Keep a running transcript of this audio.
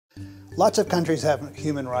Lots of countries have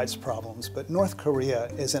human rights problems, but North Korea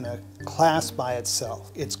is in a class by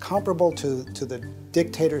itself. It's comparable to the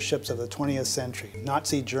dictatorships of the 20th century,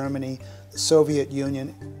 Nazi Germany, the Soviet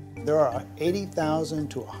Union. There are 80,000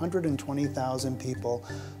 to 120,000 people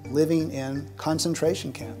living in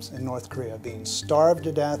concentration camps in North Korea, being starved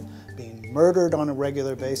to death, being murdered on a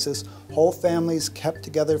regular basis, whole families kept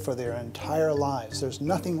together for their entire lives. There's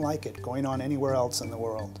nothing like it going on anywhere else in the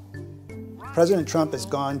world. President Trump has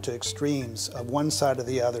gone to extremes of one side or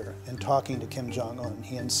the other in talking to Kim Jong-un.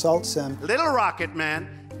 He insults him. Little rocket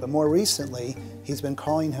man. But more recently, he's been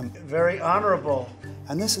calling him very honorable.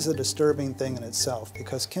 And this is a disturbing thing in itself,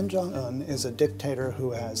 because Kim Jong-un is a dictator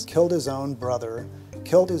who has killed his own brother,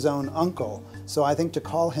 killed his own uncle. So I think to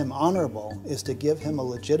call him honorable is to give him a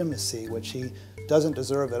legitimacy which he doesn't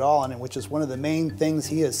deserve at all, and which is one of the main things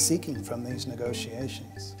he is seeking from these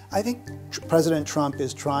negotiations. I think President Trump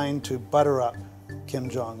is trying to butter up Kim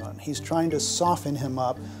Jong-un. He's trying to soften him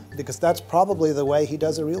up, because that's probably the way he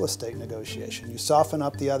does a real estate negotiation. You soften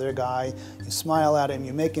up the other guy, you smile at him,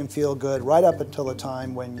 you make him feel good, right up until the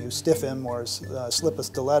time when you stiff him or slip a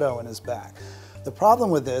stiletto in his back. The problem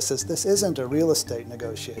with this is this isn't a real estate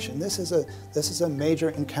negotiation. This is a major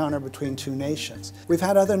encounter between two nations. We've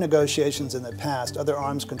had other negotiations in the past, other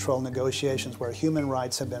arms control negotiations where human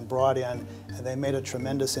rights have been brought in and they made a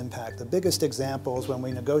tremendous impact. The biggest example is when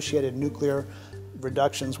we negotiated nuclear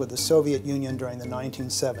reductions with the Soviet Union during the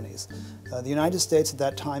 1970s. The United States at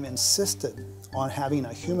that time insisted on having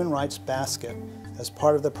a human rights basket as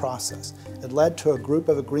part of the process. It led to a group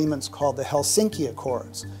of agreements called the Helsinki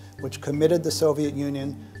Accords, which committed the Soviet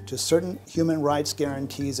Union to certain human rights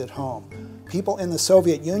guarantees at home. People in the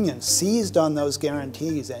Soviet Union seized on those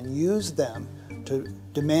guarantees and used them to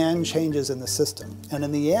demand changes in the system. And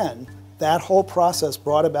in the end, that whole process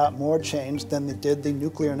brought about more change than did the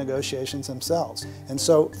nuclear negotiations themselves. And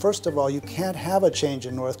so, first of all, you can't have a change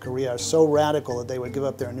in North Korea so radical that they would give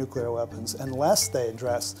up their nuclear weapons unless they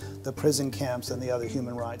address the prison camps and the other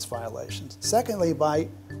human rights violations. Secondly, by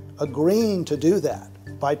agreeing to do that,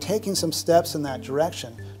 by taking some steps in that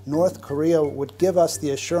direction, North Korea would give us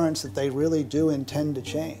the assurance that they really do intend to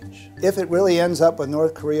change. If it really ends up with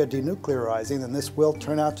North Korea denuclearizing, then this will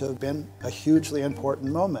turn out to have been a hugely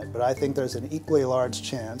important moment. But I think there's an equally large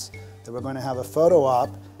chance that we're going to have a photo op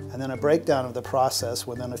and then a breakdown of the process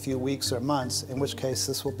within a few weeks or months, in which case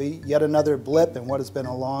this will be yet another blip in what has been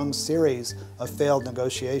a long series of failed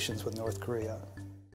negotiations with North Korea.